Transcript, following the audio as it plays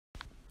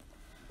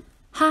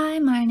Hi,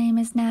 my name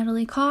is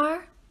Natalie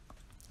Carr.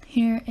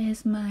 Here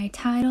is my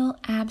title,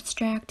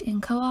 abstract,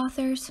 and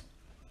co-authors.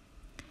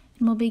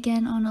 And we'll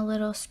begin on a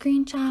little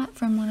screenshot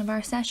from one of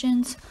our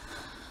sessions.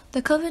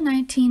 The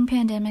COVID-19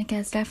 pandemic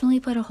has definitely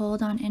put a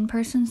hold on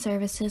in-person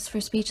services for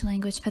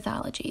speech-language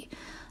pathology.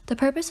 The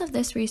purpose of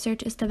this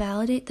research is to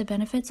validate the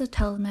benefits of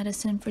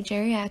telemedicine for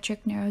geriatric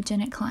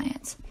neurogenic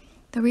clients.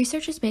 The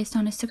research is based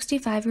on a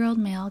 65-year-old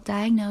male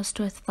diagnosed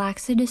with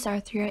flaccid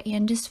dysarthria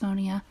and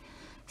dysphonia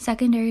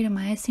secondary to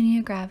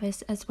Myasthenia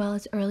Gravis, as well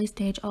as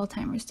early-stage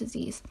Alzheimer's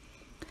disease.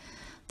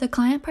 The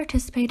client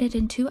participated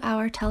in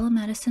 2-hour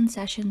telemedicine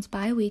sessions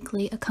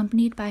bi-weekly,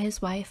 accompanied by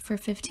his wife, for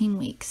 15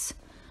 weeks.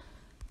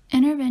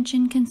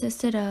 Intervention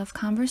consisted of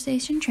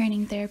conversation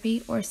training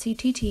therapy, or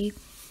CTT,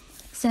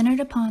 centered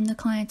upon the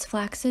client's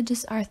flaccid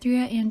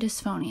dysarthria and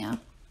dysphonia.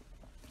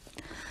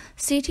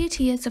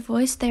 CTT is a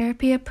voice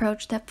therapy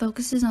approach that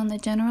focuses on the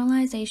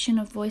generalization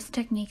of voice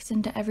techniques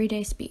into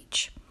everyday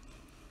speech.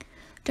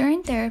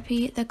 During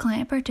therapy, the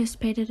client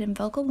participated in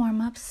vocal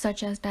warm-ups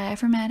such as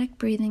diaphragmatic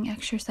breathing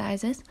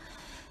exercises,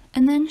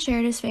 and then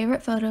shared his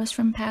favorite photos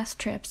from past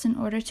trips in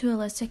order to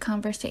elicit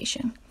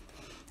conversation.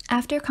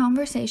 After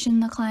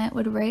conversation, the client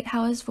would rate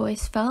how his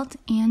voice felt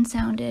and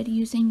sounded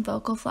using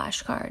vocal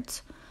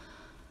flashcards.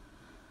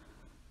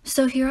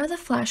 So here are the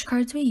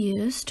flashcards we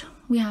used.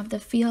 We have the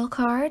feel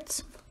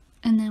cards,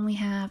 and then we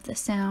have the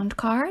sound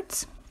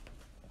cards.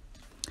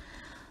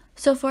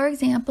 So for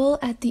example,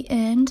 at the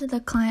end, the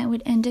client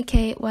would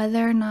indicate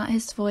whether or not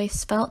his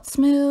voice felt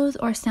smooth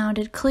or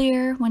sounded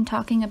clear when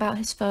talking about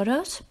his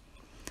photos.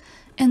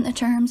 And the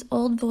terms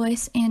old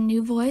voice and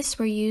new voice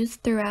were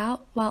used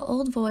throughout, while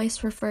old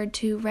voice referred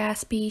to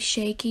raspy,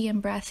 shaky,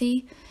 and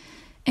breathy,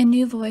 and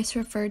new voice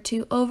referred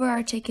to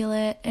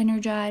over-articulate,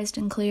 energized,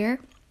 and clear.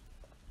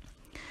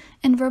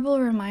 And verbal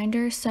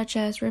reminders such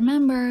as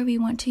remember, we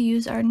want to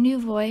use our new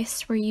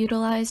voice were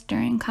utilized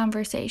during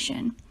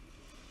conversation.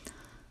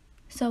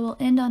 So we'll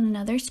end on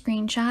another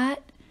screenshot.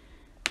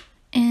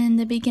 In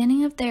the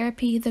beginning of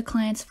therapy, the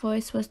client's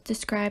voice was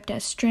described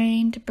as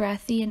strained,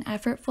 breathy, and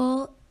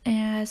effortful,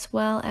 as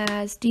well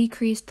as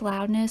decreased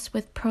loudness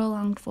with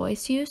prolonged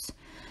voice use.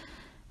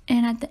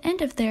 And at the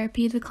end of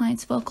therapy, the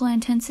client's vocal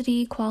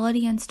intensity,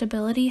 quality, and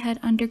stability had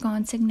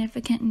undergone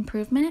significant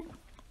improvement.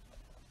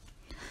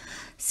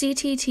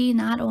 CTT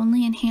not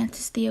only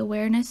enhances the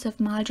awareness of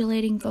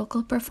modulating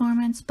vocal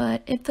performance,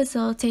 but it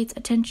facilitates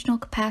attentional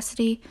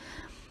capacity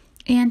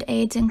and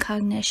aids in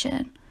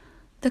cognition.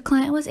 The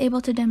client was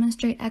able to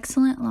demonstrate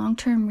excellent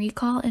long-term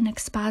recall and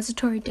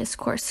expository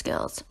discourse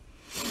skills.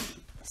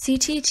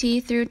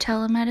 CTT through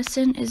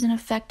telemedicine is an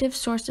effective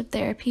source of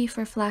therapy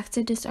for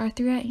flaccid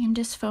dysarthria and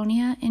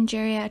dysphonia in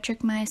geriatric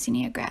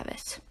myasthenia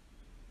gravis.